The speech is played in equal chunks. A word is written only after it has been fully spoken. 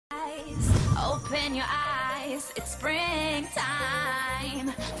Open your eyes, it's springtime.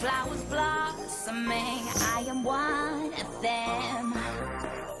 Flowers blossoming, I am one of them.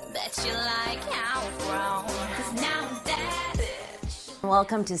 Bet you like how I've grown, 'cause now I'm that bitch.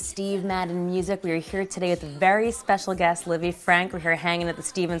 Welcome to Steve Madden Music. We are here today with a very special guest, Livvi Franc. We're here hanging at the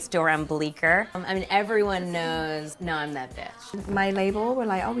Stevens store on Bleecker. I mean, everyone knows, no, I'm that bitch. My label were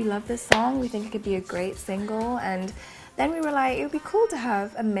like, oh, we love this song. We think it could be a great single. And then we were like, it would be cool to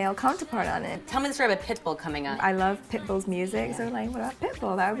have a male counterpart on it. Tell me the story about Pitbull coming up. I love Pitbull's music, so we're like, what about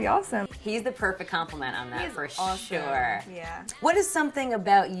Pitbull? That would be awesome. He's the perfect compliment on that, for awesome. sure. Yeah. What is something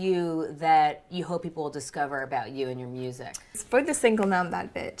about you that you hope people will discover about you and your music? For the single, Now I'm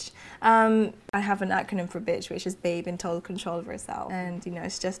That Bitch, I have an acronym for bitch, which is babe in total control of herself. And, you know,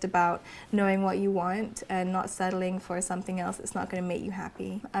 it's just about knowing what you want and not settling for something else that's not going to make you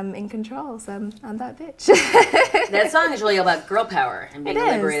happy. I'm in control, so I'm that bitch. That song is really about girl power and being a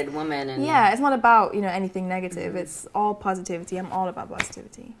liberated woman. And yeah, it's not about, you know, anything negative. It's all positivity. I'm all about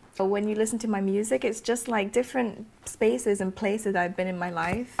positivity. But when you listen to my music, it's just like different spaces and places I've been in my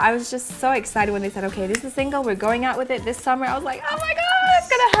life. I was just so excited when they said, okay, this is a single, we're going out with it this summer. I was like, oh my God, it's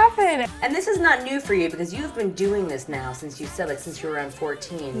gonna happen. And this is not new for you because you've been doing this now since you said, like, since you were around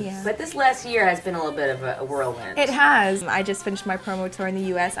 14. Yeah. But this last year has been a little bit of a whirlwind. It has. I just finished my promo tour in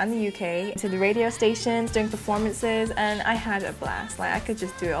the US and the UK, to the radio stations, doing performances, and I had a blast. Like, I could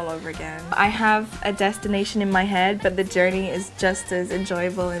just do it all over again. I have a destination in my head, but the journey is just as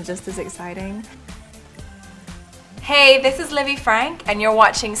enjoyable and just as exciting. Hey, this is Livvi Franc, and you're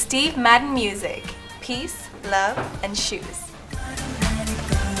watching Steve Madden Music. Peace, love, and shoes.